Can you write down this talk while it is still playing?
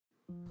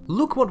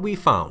Look what we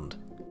found!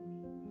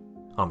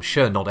 I'm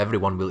sure not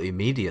everyone will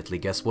immediately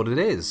guess what it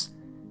is.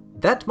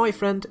 That, my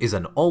friend, is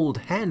an old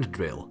hand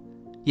drill.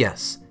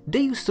 Yes, they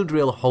used to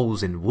drill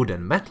holes in wood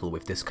and metal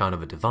with this kind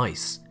of a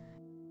device.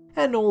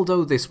 And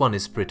although this one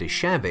is pretty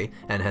shabby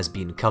and has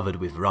been covered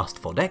with rust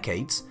for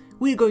decades,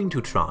 we're going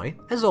to try,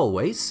 as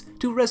always,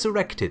 to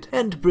resurrect it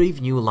and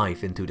breathe new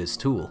life into this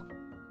tool.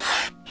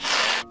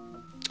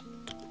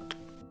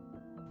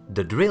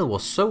 The drill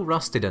was so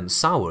rusted and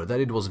sour that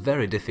it was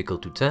very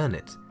difficult to turn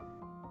it.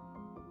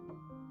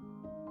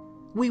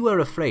 We were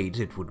afraid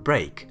it would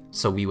break,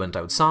 so we went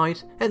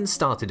outside and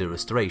started a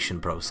restoration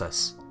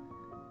process.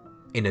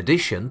 In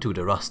addition to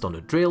the rust on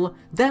the drill,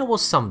 there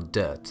was some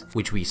dirt,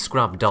 which we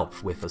scrubbed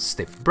off with a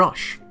stiff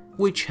brush,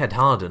 which had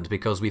hardened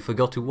because we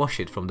forgot to wash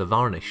it from the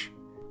varnish.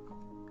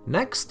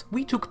 Next,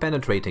 we took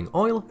penetrating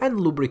oil and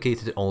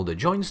lubricated all the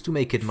joints to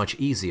make it much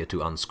easier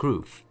to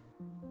unscrew.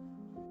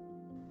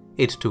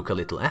 It took a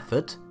little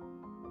effort,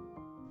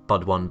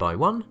 but one by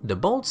one the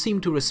bolts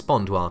seemed to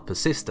respond to our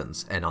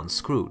persistence and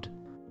unscrewed.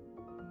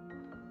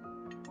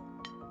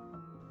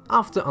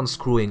 After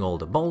unscrewing all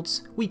the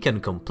bolts, we can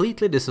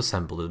completely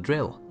disassemble the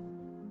drill.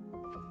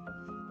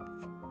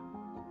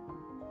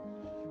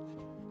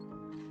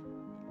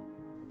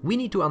 We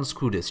need to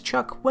unscrew this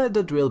chuck where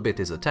the drill bit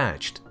is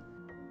attached.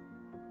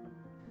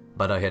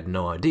 But I had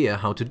no idea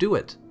how to do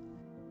it.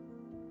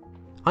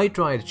 I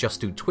tried just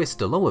to twist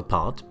the lower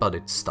part, but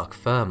it stuck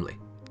firmly.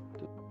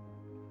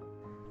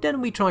 Then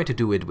we tried to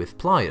do it with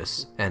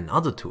pliers and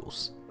other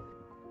tools.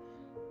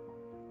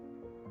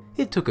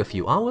 It took a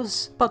few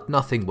hours, but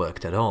nothing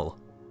worked at all,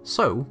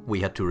 so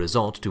we had to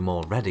resort to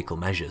more radical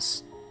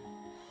measures.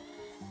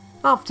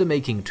 After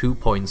making 2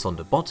 points on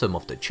the bottom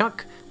of the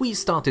chuck, we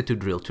started to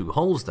drill 2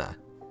 holes there.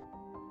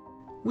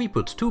 We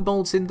put 2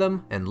 bolts in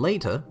them, and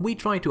later we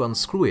tried to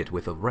unscrew it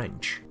with a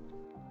wrench.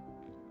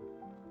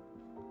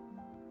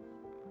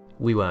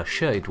 We were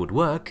sure it would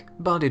work,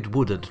 but it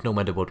wouldn't no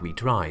matter what we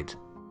tried.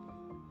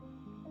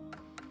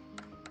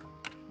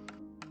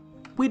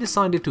 We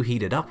decided to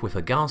heat it up with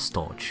a gas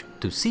torch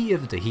to see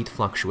if the heat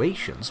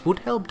fluctuations would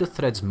help the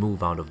threads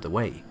move out of the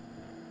way.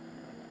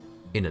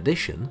 In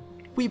addition,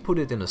 we put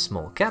it in a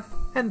small cap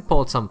and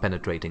poured some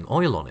penetrating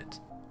oil on it.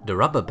 The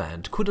rubber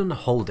band couldn't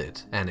hold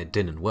it and it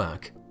didn't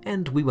work,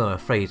 and we were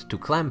afraid to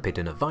clamp it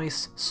in a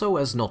vise so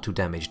as not to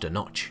damage the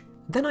notch.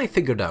 Then I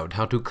figured out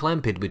how to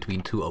clamp it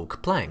between 2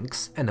 oak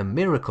planks and a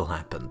miracle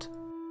happened.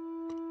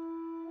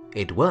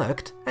 It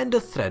worked and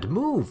the thread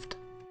moved!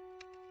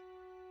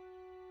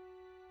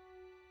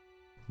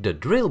 The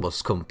drill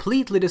was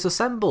completely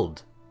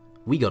disassembled.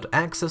 We got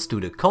access to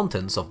the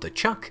contents of the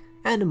chuck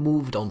and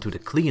moved on to the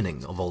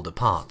cleaning of all the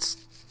parts.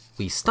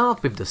 We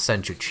start with the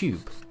center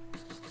tube,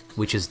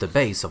 which is the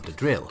base of the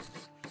drill.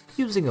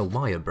 Using a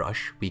wire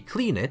brush, we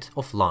clean it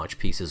of large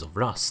pieces of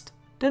rust.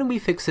 Then we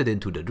fix it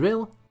into the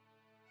drill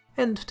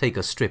and take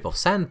a strip of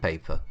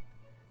sandpaper.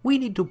 We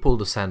need to pull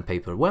the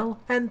sandpaper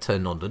well and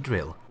turn on the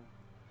drill.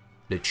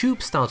 The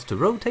tube starts to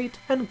rotate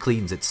and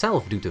cleans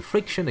itself due to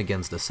friction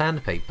against the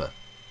sandpaper.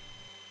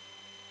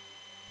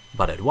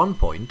 But at one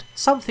point,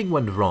 something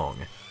went wrong,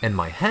 and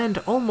my hand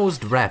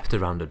almost wrapped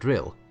around the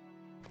drill.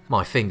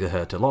 My finger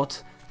hurt a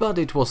lot, but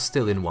it was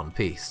still in one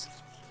piece.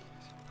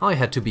 I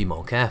had to be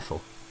more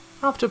careful.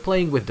 After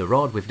playing with the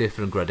rod with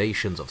different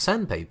gradations of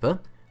sandpaper,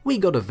 we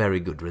got a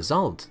very good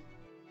result.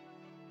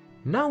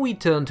 Now we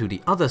turn to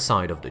the other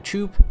side of the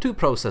tube to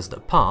process the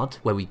part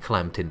where we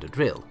clamped in the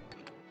drill.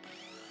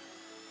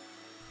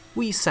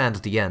 We sand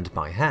the end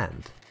by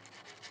hand.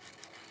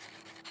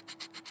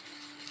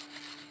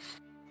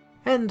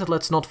 And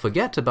let's not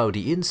forget about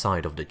the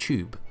inside of the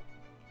tube.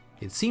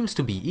 It seems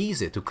to be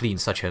easy to clean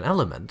such an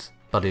element,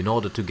 but in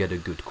order to get a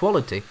good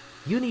quality,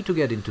 you need to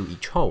get into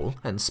each hole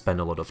and spend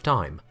a lot of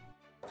time.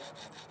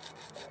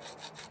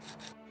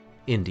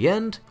 In the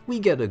end, we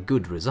get a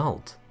good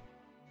result.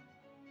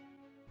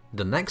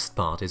 The next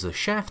part is a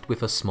shaft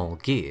with a small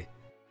gear.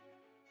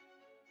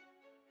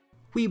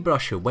 We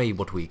brush away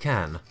what we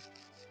can,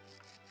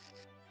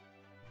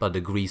 but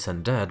the grease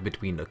and dirt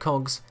between the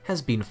cogs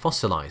has been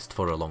fossilized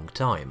for a long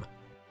time.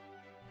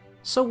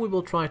 So we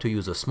will try to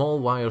use a small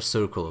wire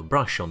circular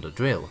brush on the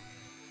drill.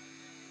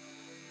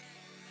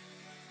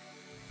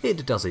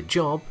 It does its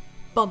job,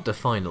 but the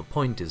final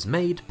point is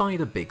made by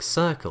the big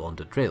circle on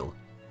the drill.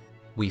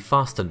 We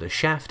fasten the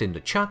shaft in the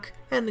chuck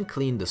and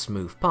clean the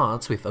smooth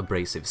parts with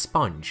abrasive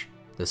sponge,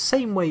 the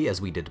same way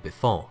as we did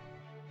before.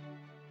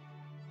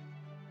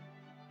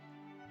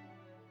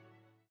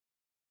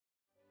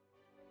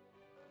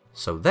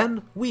 So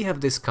then we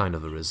have this kind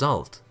of a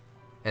result,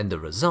 and the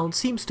result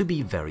seems to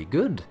be very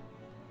good.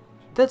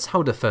 That's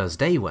how the first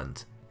day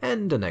went,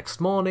 and the next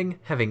morning,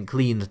 having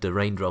cleaned the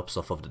raindrops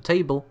off of the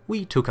table,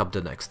 we took up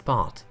the next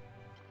part.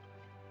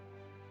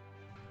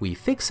 We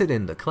fix it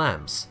in the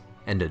clamps,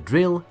 and the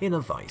drill in a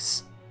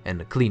vise,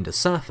 and clean the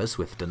surface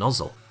with the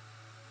nozzle.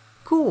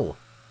 Cool!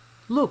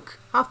 Look,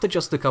 after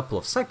just a couple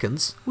of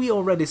seconds, we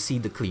already see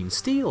the clean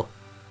steel.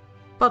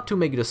 But to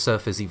make the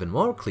surface even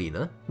more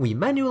cleaner, we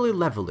manually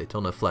level it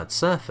on a flat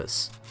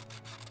surface.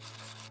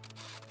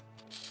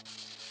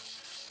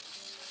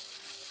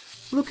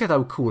 Look at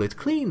how cool it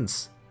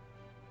cleans!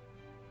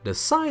 The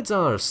sides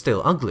are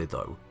still ugly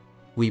though.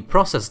 We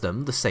process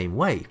them the same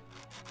way.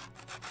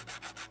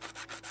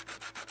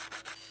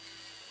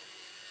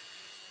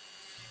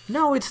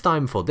 Now it's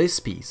time for this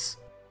piece.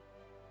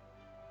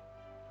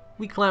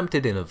 We clamped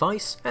it in a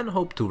vise and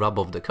hoped to rub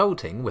off the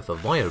coating with a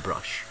wire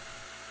brush.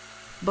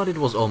 But it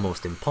was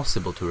almost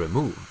impossible to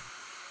remove.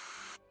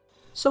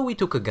 So we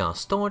took a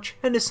gas torch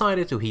and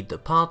decided to heat the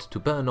part to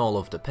burn all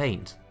of the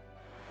paint.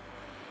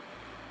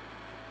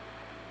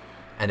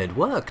 And it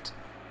worked!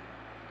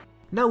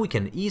 Now we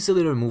can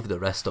easily remove the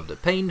rest of the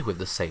paint with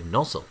the same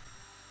nozzle.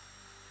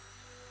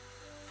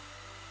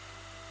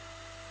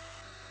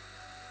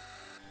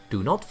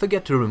 Do not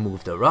forget to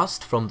remove the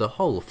rust from the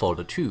hole for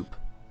the tube.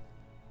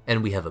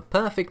 And we have a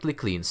perfectly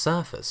clean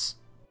surface.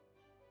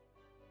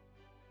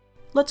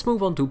 Let's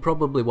move on to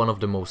probably one of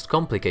the most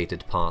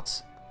complicated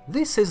parts.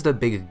 This is the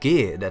big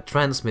gear that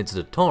transmits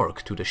the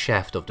torque to the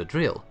shaft of the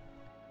drill.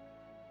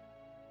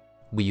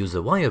 We use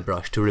a wire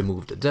brush to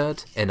remove the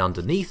dirt, and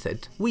underneath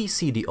it we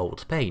see the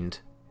old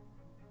paint,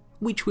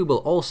 which we will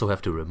also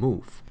have to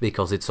remove,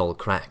 because it's all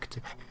cracked.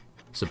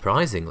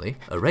 Surprisingly,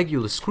 a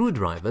regular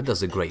screwdriver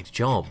does a great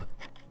job.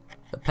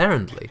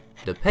 Apparently,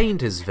 the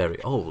paint is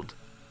very old.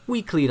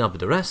 We clean up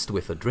the rest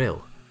with a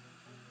drill.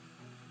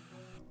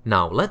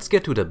 Now let's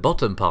get to the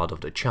bottom part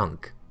of the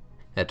chunk.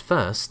 At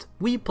first,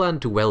 we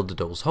planned to weld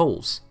those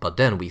holes, but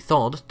then we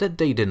thought that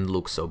they didn't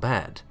look so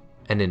bad,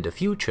 and in the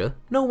future,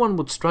 no one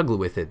would struggle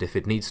with it if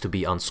it needs to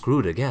be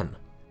unscrewed again.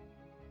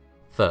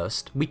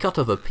 First, we cut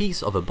off a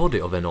piece of a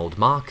body of an old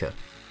marker,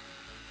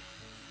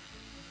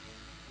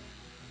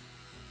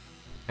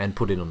 and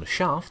put it on the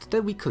shaft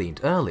that we cleaned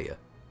earlier.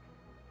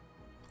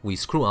 We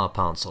screw our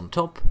parts on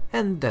top,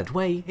 and that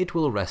way it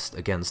will rest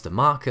against the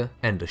marker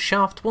and the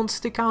shaft won't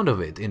stick out of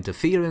it,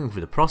 interfering with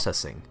the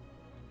processing.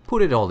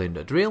 Put it all in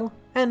the drill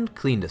and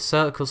clean the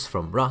circles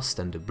from rust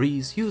and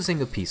debris using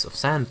a piece of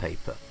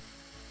sandpaper.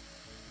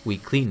 We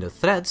clean the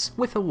threads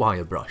with a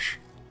wire brush.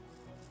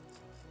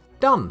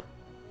 Done!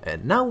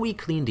 And now we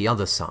clean the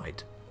other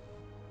side.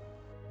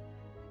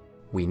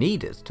 We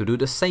needed to do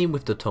the same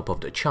with the top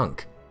of the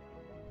chunk,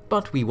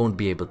 but we won't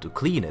be able to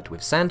clean it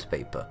with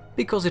sandpaper,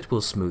 because it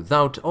will smooth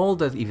out all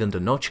that even the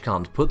notch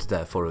can't put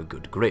there for a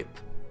good grip.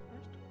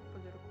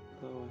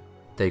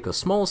 Take a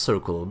small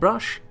circular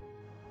brush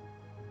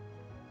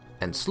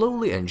and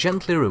slowly and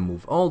gently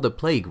remove all the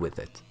plague with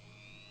it.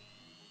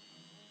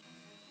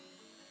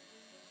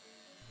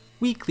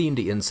 We clean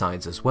the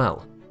insides as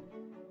well.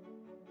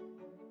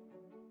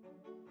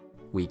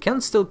 We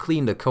can still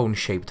clean the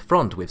cone-shaped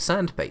front with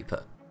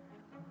sandpaper.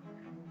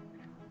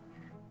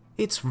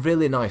 It's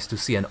really nice to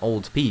see an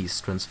old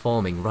piece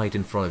transforming right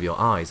in front of your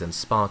eyes and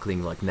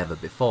sparkling like never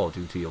before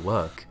due to your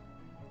work.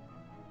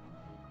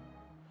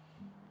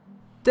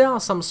 There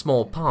are some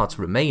small parts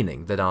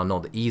remaining that are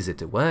not easy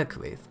to work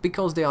with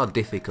because they are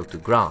difficult to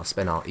grasp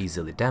and are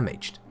easily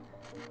damaged.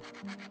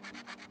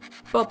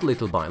 But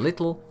little by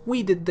little,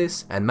 we did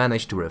this and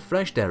managed to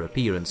refresh their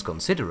appearance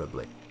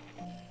considerably.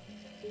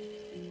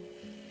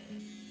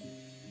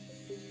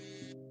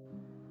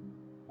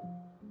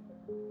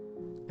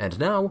 And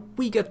now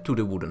we get to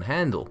the wooden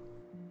handle,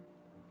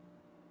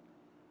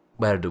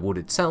 where the wood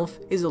itself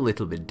is a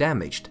little bit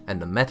damaged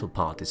and the metal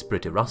part is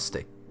pretty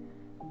rusty.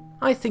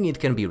 I think it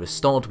can be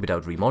restored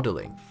without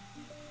remodeling.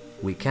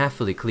 We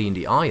carefully clean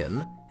the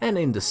iron, and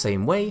in the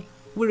same way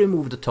we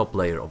remove the top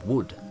layer of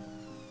wood.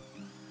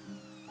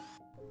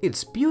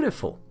 It's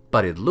beautiful,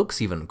 but it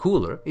looks even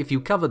cooler if you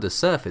cover the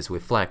surface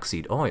with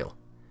flaxseed oil.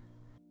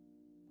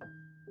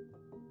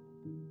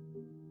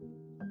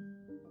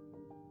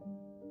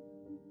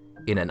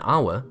 In an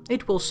hour,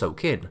 it will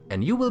soak in,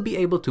 and you will be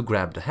able to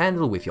grab the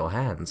handle with your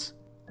hands.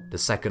 The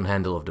second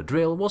handle of the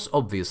drill was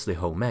obviously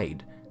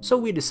homemade, so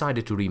we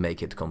decided to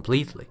remake it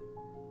completely.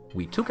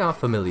 We took our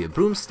familiar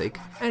broomstick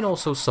and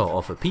also saw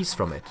off a piece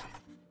from it,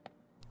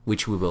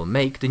 which we will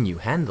make the new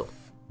handle.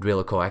 Drill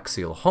a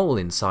coaxial hole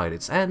inside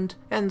its end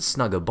and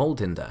snug a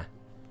bolt in there.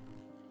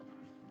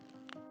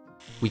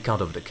 We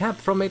cut off the cap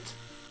from it,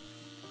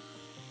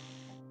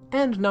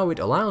 and now it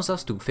allows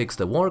us to fix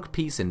the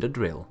workpiece in the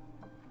drill.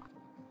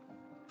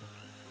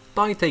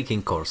 By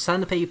taking coarse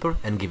sandpaper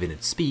and giving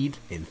it speed,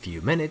 in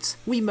few minutes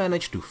we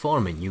managed to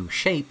form a new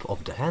shape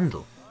of the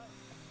handle.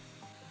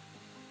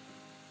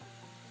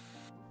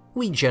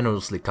 We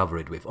generously cover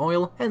it with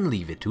oil and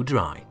leave it to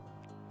dry.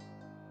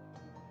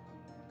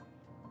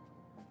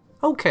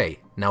 Okay,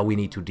 now we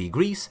need to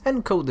degrease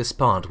and coat this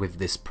part with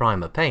this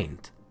primer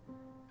paint.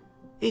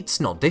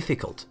 It's not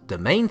difficult, the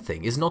main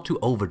thing is not to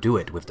overdo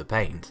it with the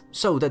paint,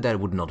 so that there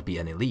would not be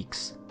any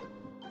leaks.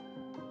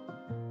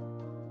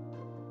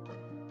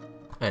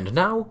 And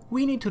now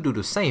we need to do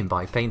the same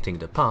by painting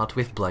the part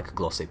with black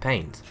glossy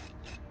paint.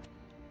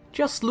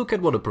 Just look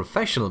at what a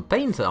professional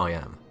painter I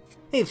am!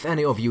 If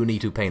any of you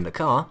need to paint a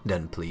car,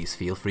 then please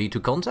feel free to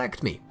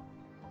contact me.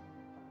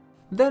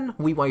 Then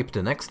we wipe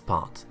the next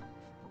part.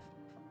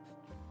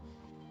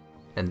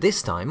 And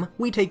this time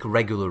we take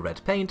regular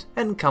red paint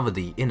and cover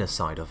the inner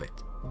side of it.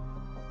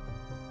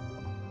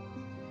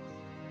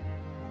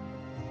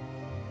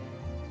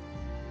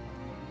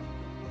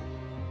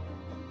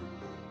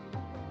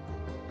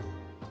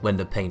 When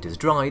the paint is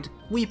dried,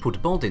 we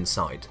put bolt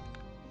inside,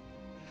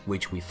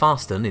 which we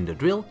fasten in the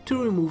drill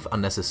to remove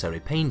unnecessary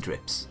paint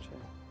drips.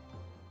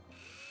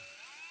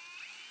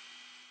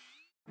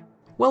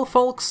 Well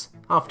folks,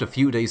 after a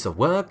few days of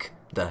work,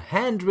 the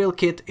hand drill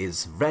kit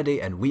is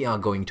ready and we are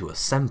going to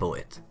assemble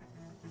it.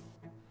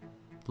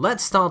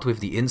 Let's start with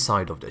the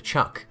inside of the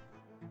chuck.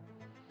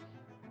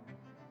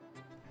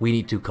 We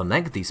need to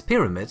connect these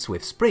pyramids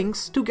with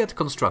springs to get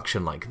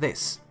construction like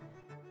this.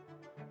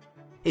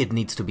 It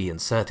needs to be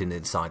inserted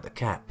inside the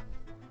cap.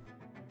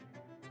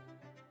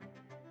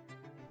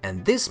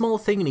 And this small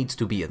thing needs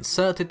to be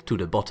inserted to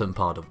the bottom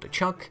part of the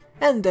chuck,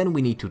 and then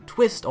we need to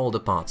twist all the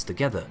parts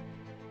together.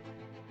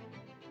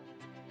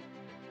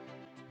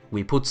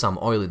 We put some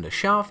oil in the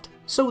shaft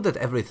so that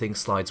everything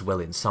slides well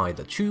inside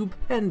the tube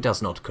and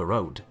does not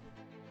corrode.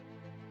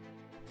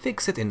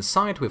 Fix it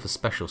inside with a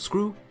special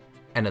screw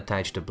and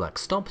attach the black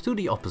stop to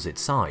the opposite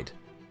side.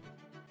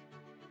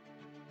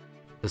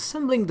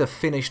 Assembling the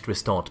finished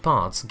restored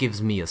parts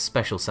gives me a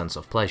special sense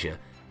of pleasure.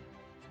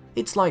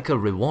 It's like a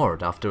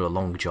reward after a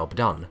long job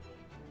done.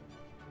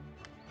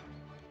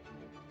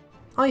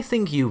 I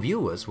think you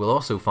viewers will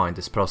also find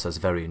this process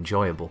very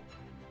enjoyable.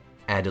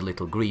 Add a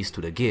little grease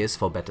to the gears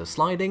for better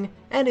sliding,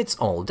 and it's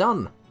all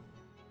done!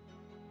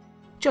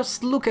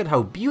 Just look at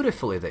how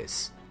beautiful it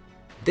is!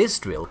 This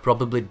drill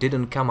probably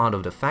didn't come out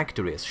of the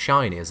factory as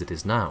shiny as it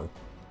is now.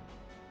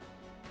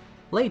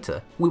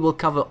 Later, we will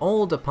cover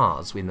all the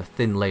parts with a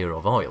thin layer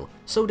of oil,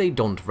 so they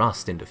don't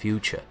rust in the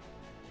future.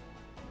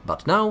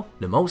 But now,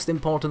 the most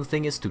important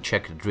thing is to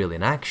check the drill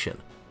in action.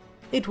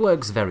 It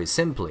works very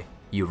simply.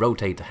 You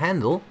rotate the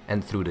handle,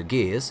 and through the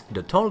gears,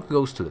 the torque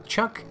goes to the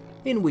chuck,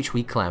 in which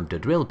we clamp the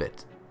drill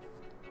bit.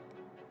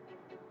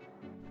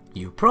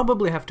 You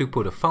probably have to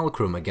put a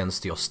fulcrum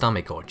against your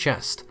stomach or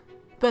chest,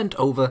 bend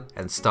over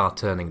and start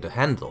turning the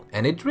handle,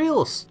 and it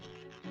drills!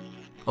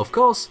 Of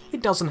course,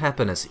 it doesn't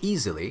happen as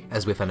easily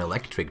as with an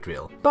electric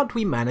drill, but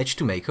we managed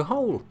to make a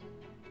hole.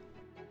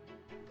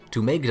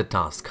 To make the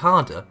task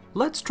harder,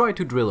 let's try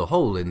to drill a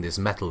hole in this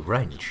metal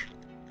wrench.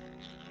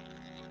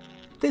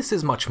 This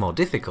is much more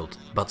difficult,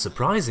 but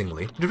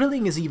surprisingly,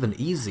 drilling is even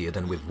easier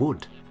than with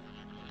wood.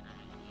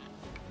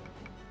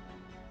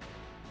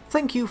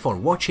 Thank you for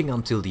watching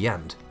until the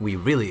end, we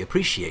really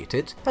appreciate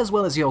it, as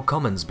well as your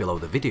comments below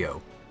the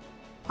video.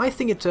 I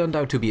think it turned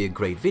out to be a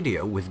great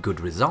video with good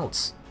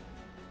results.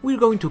 We're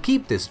going to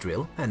keep this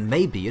drill, and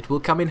maybe it will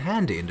come in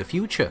handy in the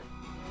future.